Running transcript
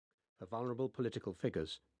of vulnerable political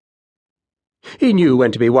figures. He knew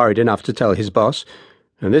when to be worried enough to tell his boss,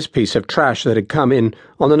 and this piece of trash that had come in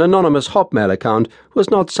on an anonymous Hotmail account was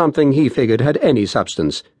not something he figured had any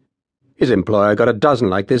substance. His employer got a dozen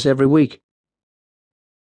like this every week.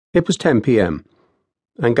 It was 10 p.m.,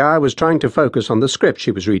 and Gaia was trying to focus on the script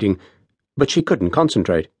she was reading, but she couldn't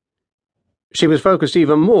concentrate. She was focused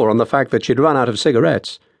even more on the fact that she'd run out of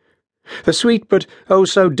cigarettes. The sweet but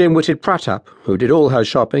oh-so-dim-witted Pratap, who did all her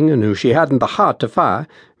shopping and who she hadn't the heart to fire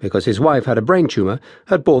because his wife had a brain tumour,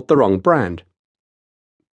 had bought the wrong brand.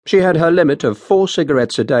 She had her limit of 4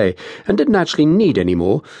 cigarettes a day and didn't actually need any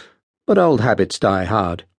more, but old habits die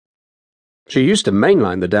hard. She used to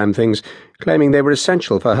mainline the damn things, claiming they were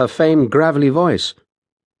essential for her famed gravelly voice.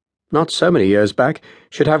 Not so many years back,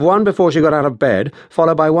 she'd have one before she got out of bed,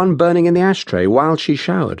 followed by one burning in the ashtray while she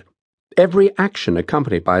showered. Every action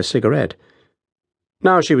accompanied by a cigarette.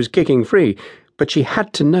 Now she was kicking free, but she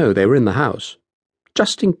had to know they were in the house,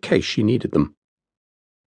 just in case she needed them.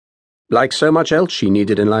 Like so much else she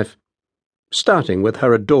needed in life, starting with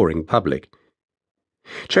her adoring public.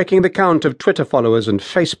 Checking the count of Twitter followers and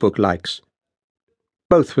Facebook likes.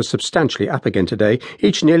 Both were substantially up again today,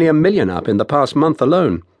 each nearly 1 million up in the past month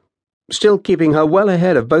alone, still keeping her well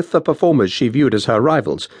ahead of both the performers she viewed as her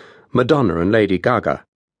rivals, Madonna and Lady Gaga.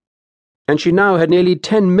 And she now had nearly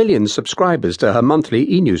 10 million subscribers to her monthly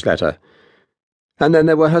e-newsletter. And then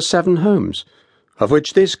there were her 7 homes, of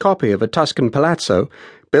which this copy of a Tuscan palazzo,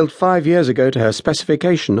 built 5 years ago to her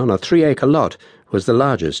specification on a 3-acre lot, was the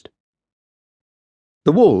largest.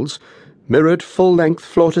 The walls, mirrored full-length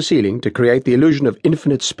floor-to-ceiling to create the illusion of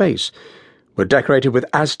infinite space, were decorated with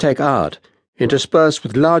Aztec art, interspersed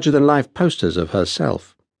with larger-than-life posters of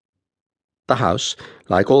herself. The house,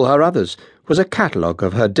 like all her others, was a catalogue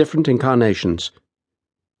of her different incarnations.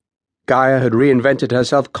 Gaia had reinvented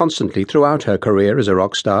herself constantly throughout her career as a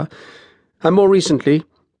rock star, and more recently,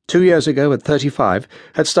 2 years ago at 35,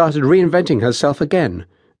 had started reinventing herself again,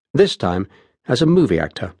 this time as a movie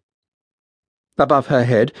actor. Above her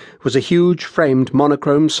head was a huge framed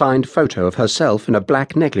monochrome signed photo of herself in a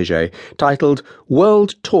black negligee titled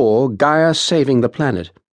World Tour Gaia Saving the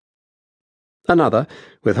Planet. Another,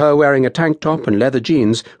 with her wearing a tank top and leather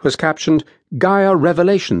jeans, was captioned Gaia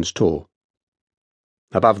Revelations Tour.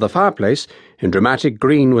 Above the fireplace, in dramatic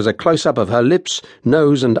green, was a close-up of her lips,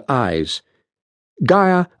 nose and eyes.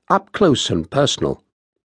 Gaia Up Close and Personal.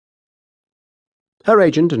 Her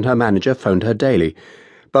agent and her manager phoned her daily,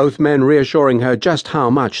 both men reassuring her just how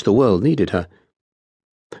much the world needed her.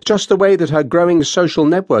 Just the way that her growing social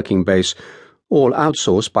networking base, all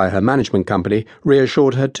outsourced by her management company,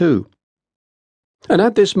 reassured her too. And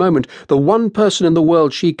at this moment, the one person in the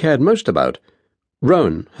world she cared most about,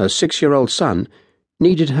 Rowan, her 6-year-old son,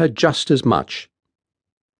 needed her just as much.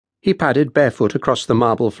 He padded barefoot across the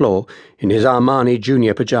marble floor in his Armani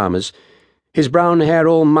junior pyjamas, his brown hair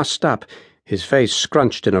all mussed up, his face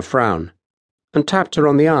scrunched in a frown, and tapped her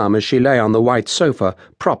on the arm as she lay on the white sofa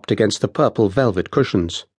propped against the purple velvet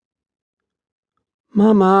cushions.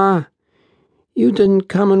 "Mama, you didn't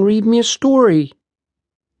come and read me a story."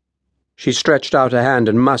 She stretched out a hand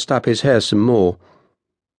and mussed up his hair some more.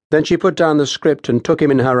 Then she put down the script and took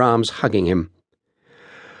him in her arms, hugging him.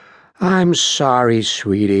 "I'm sorry,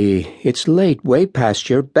 sweetie. It's late, way past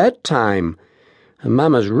your bedtime. And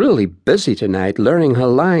Mama's really busy tonight learning her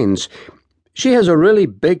lines. She has a really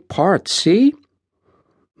big part, see?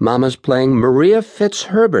 Mama's playing Maria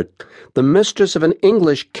Fitzherbert, the mistress of an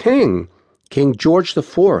English king, King George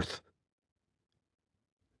IV.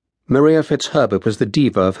 Maria Fitzherbert was the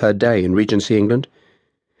diva of her day in Regency England,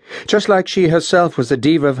 just like she herself was the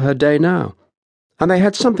diva of her day now, and they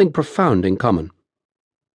had something profound in common.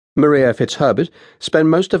 Maria Fitzherbert spent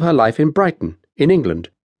most of her life in Brighton, in England,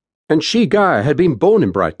 and she, Gaia, had been born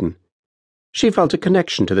in Brighton. She felt a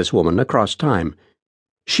connection to this woman across time.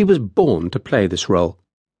 She was born to play this role.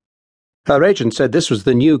 Her agent said this was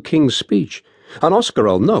the new King's Speech, an Oscar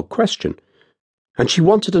role, no question, and she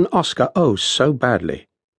wanted an Oscar oh so badly.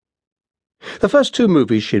 The first 2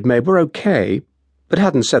 movies she'd made were okay, but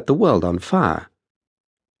hadn't set the world on fire.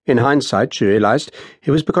 In hindsight, she realized it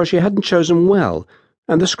was because she hadn't chosen well,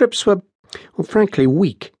 and the scripts were, well, frankly,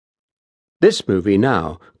 weak. This movie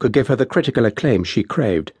now could give her the critical acclaim she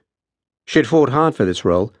craved. She'd fought hard for this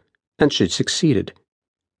role, and she'd succeeded.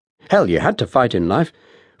 Hell, you had to fight in life.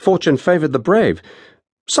 Fortune favoured the brave.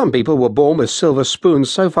 Some people were born with silver spoons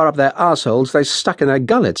so far up their arseholes they stuck in their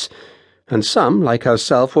gullets, and some, like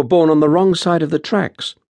herself, were born on the wrong side of the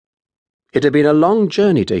tracks. It had been a long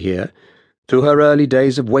journey to here, through her early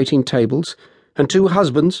days of waiting tables, and 2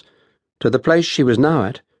 husbands, to the place she was now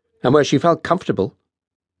at, and where she felt comfortable.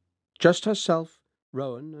 Just herself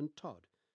Rowan and Todd.